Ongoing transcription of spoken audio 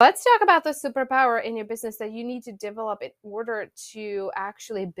Let's talk about the superpower in your business that you need to develop in order to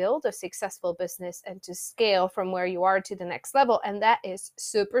actually build a successful business and to scale from where you are to the next level. And that is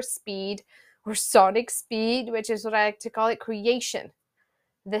super speed or sonic speed, which is what I like to call it, creation.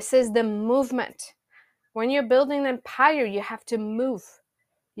 This is the movement. When you're building an empire, you have to move.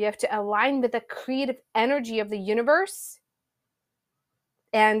 You have to align with the creative energy of the universe.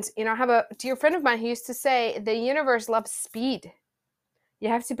 And, I have a dear friend of mine who used to say, the universe loves speed. You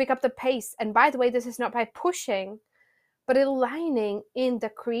have to pick up the pace. And by the way, this is not by pushing, but aligning in the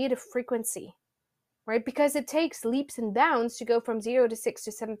creative frequency, right? Because it takes leaps and bounds to go from 0 to 6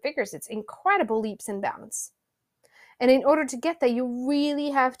 to 7 figures. It's incredible leaps and bounds. And in order to get there, you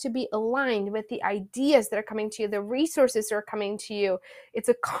really have to be aligned with the ideas that are coming to you, the resources that are coming to you. It's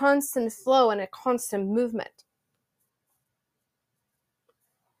a constant flow and a constant movement.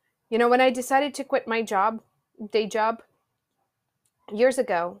 When I decided to quit my day job, years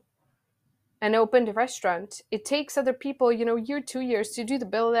ago, and opened a restaurant, it takes other people, year, 2 years to do the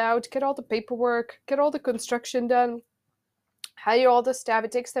build out, get all the paperwork, get all the construction done, hire all the staff.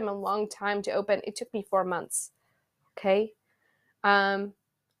 It takes them a long time to open. It took me 4 months. Okay. And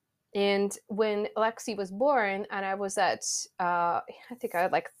when Alexi was born, and I was at, I think I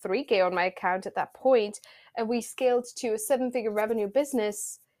had like 3K on my account at that point, and we scaled to a 7-figure revenue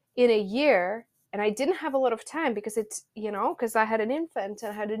business in a year. And I didn't have a lot of time because because I had an infant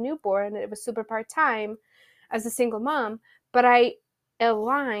and I had a newborn, and it was super part-time as a single mom. But I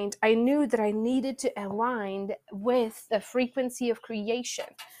knew that I needed to align with the frequency of creation,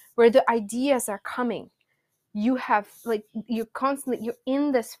 where the ideas are coming. You're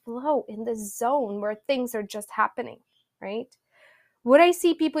in this flow, in this zone where things are just happening, right? What I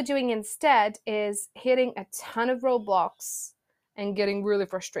see people doing instead is hitting a ton of roadblocks and getting really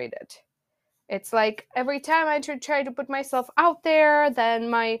frustrated. It's like every time I try to put myself out there,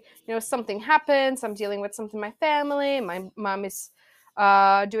 then something happens. I'm dealing with something in my family. My mom is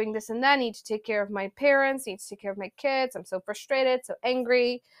doing this and that. I need to take care of my parents, need to take care of my kids. I'm so frustrated, so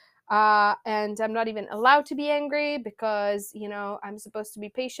angry. And I'm not even allowed to be angry because, I'm supposed to be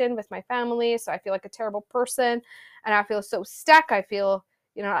patient with my family. So I feel like a terrible person, and I feel so stuck. I feel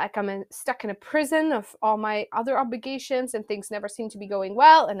like I'm stuck in a prison of all my other obligations, and things never seem to be going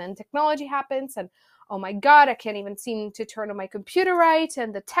well. And then technology happens, and oh my God, I can't even seem to turn on my computer right.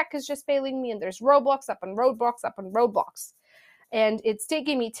 And the tech is just failing me, and there's roadblocks up on roadblocks up on roadblocks. And it's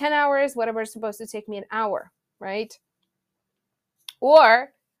taking me 10 hours, whatever is supposed to take me an hour, right?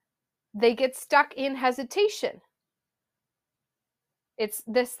 Or they get stuck in hesitation. It's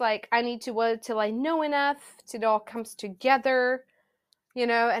this like, I need to wait till I know enough till it all comes together, and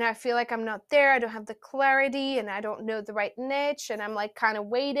I feel like I'm not there. I don't have the clarity, and I don't know the right niche, and I'm like kind of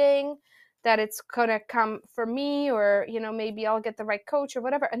waiting that it's gonna come for me, or maybe I'll get the right coach or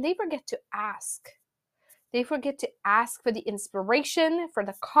whatever. And they forget to ask. They forget to ask for the inspiration, for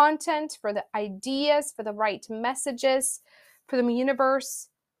the content, for the ideas, for the right messages, for the universe.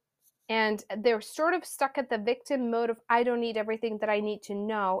 And they're sort of stuck at the victim mode of, I don't need everything that I need to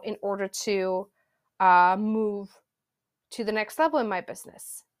know in order to move to the next level in my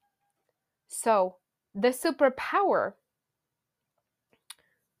business. So the superpower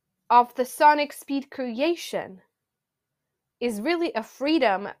of the sonic speed creation is really a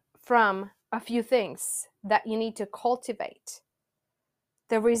freedom from a few things that you need to cultivate.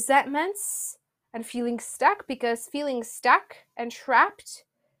 The resentments and feeling stuck, because feeling stuck and trapped,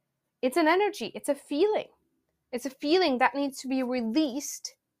 it's an energy, it's a feeling. It's a feeling that needs to be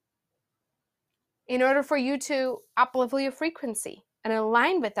released in order for you to up-level your frequency and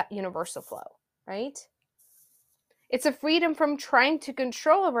align with that universal flow, right? It's a freedom from trying to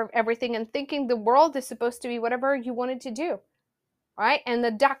control over everything and thinking the world is supposed to be whatever you want it to do, right? And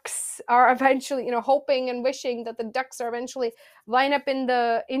the ducks are eventually, hoping and wishing that the ducks are eventually line up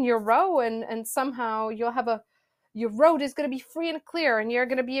in your row, and somehow you'll have your road is going to be free and clear, and you're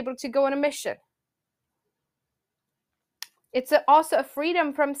going to be able to go on a mission. It's also a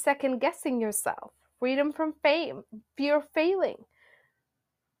freedom from second guessing yourself, freedom from fear of failing,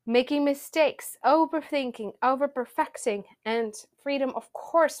 making mistakes, overthinking, over-perfecting, and freedom, of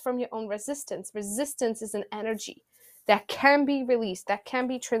course, from your own resistance. Resistance is an energy that can be released, that can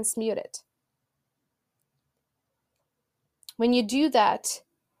be transmuted. When you do that,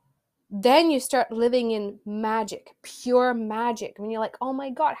 then you start living in magic, pure magic. When you're like, oh my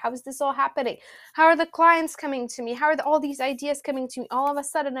God, how is this all happening? How are the clients coming to me? How are all these ideas coming to me? All of a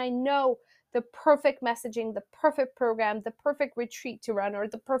sudden, I know the perfect messaging, the perfect program, the perfect retreat to run, or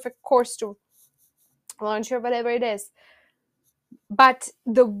the perfect course to launch, or whatever it is. But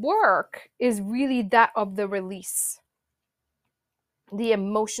the work is really that of the release. the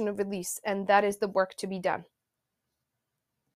emotional release, and that is the work to be done.